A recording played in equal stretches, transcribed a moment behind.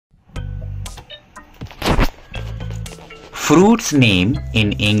Fruits name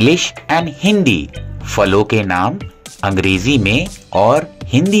in English and Hindi. फलों के नाम अंग्रेजी में और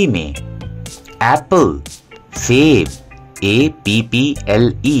हिंदी में। एप्पल सेब,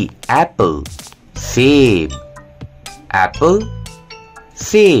 APPLE एप्पल सेब, एप्पल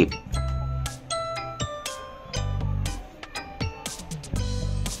सेब।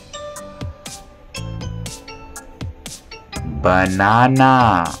 बनाना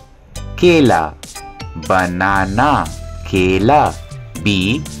केला, बनाना केला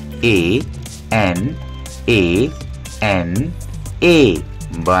BANANA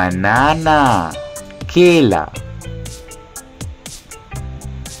बनाना केला।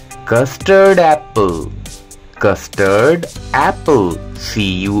 Custard Apple, custard Apple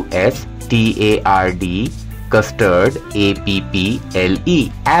CUSTARD custard APPLE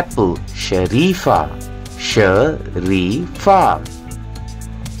Apple शरीफा, शरीफा।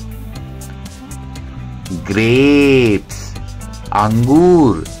 ग्रेप्स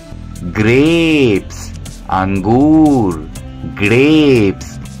अंगूर, ग्रेप्स अंगूर,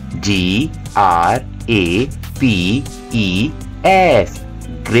 ग्रेप्स GRAPES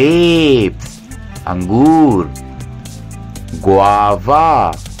ग्रेप्स अंगूर।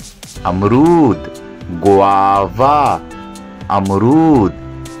 ग्वावा अमरूद, ग्वावा अमरूद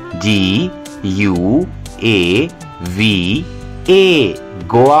GUAVA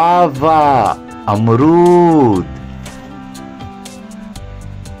ग्वावा अमरूद।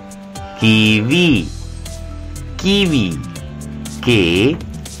 Kiwi, kiwi KIWI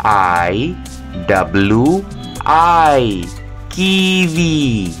kiwi.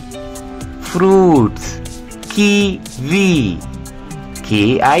 Fruits kiwi,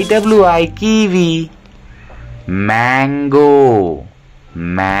 KIWI kiwi. Mango,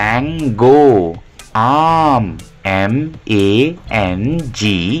 mango आम MANGO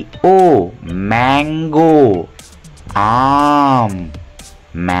मैंगो आम,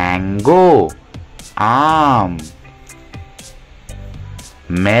 मैंगो आम।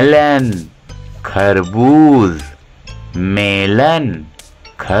 मेलन खरबूज, मेलन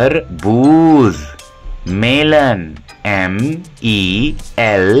खरबूज, मेलन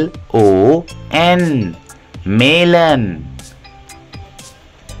MELON मेलन।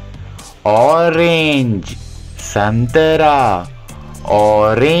 ऑरेंज संतरा,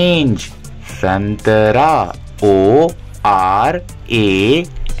 ऑरेंज संतरा ORANGE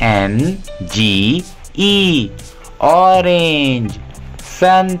ऑरेंज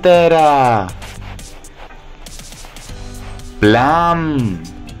संतरा। प्लम,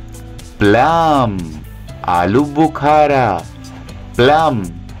 प्लम आलू बुखारा, प्लम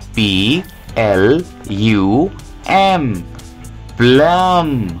PLUM प्लम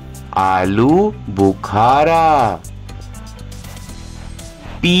आलू बुखारा।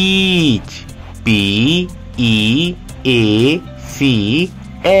 पीच PEACH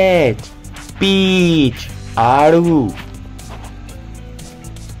पीच आड़ू,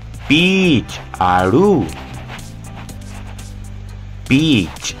 पीच आड़ू।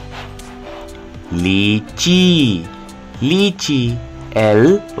 पीच। लीची, लीची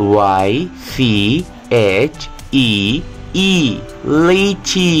LYCHEE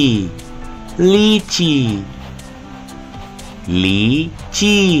लीची, लीची,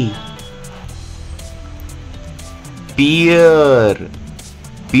 लीची। पियर,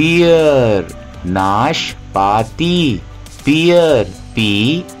 पियर नाशपाती, पियर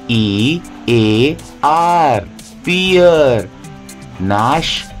PEAR पियर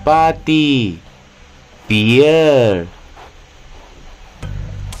नाशपाती, पियर।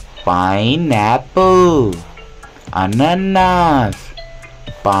 पाइनएप्पल अनानास,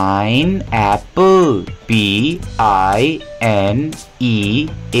 pineapple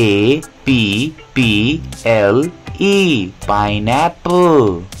PINEAPPLE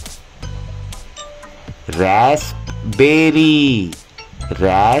pineapple. Raspberry,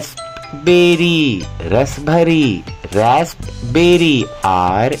 Raspberry रसभरी, Raspberry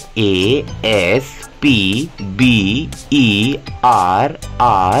RASPBERRY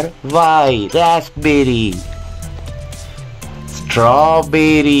Raspberry.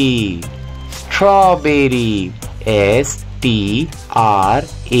 Strawberry, strawberry STRAWBERRY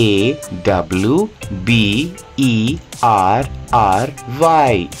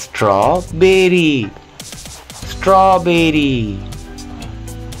strawberry, strawberry.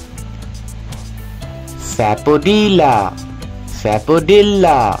 सैपोडिला,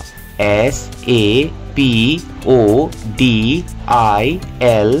 सैपोडिला SAPODILLA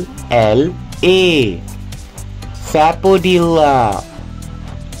सैपोडिला।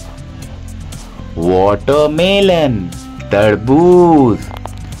 Watermelon तरबूज,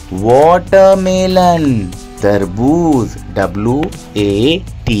 वाटरमेलन तरबूज,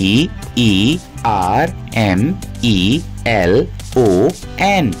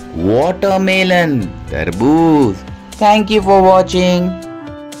 WATERMELON, watermelon, तरबूज. Thank you for watching.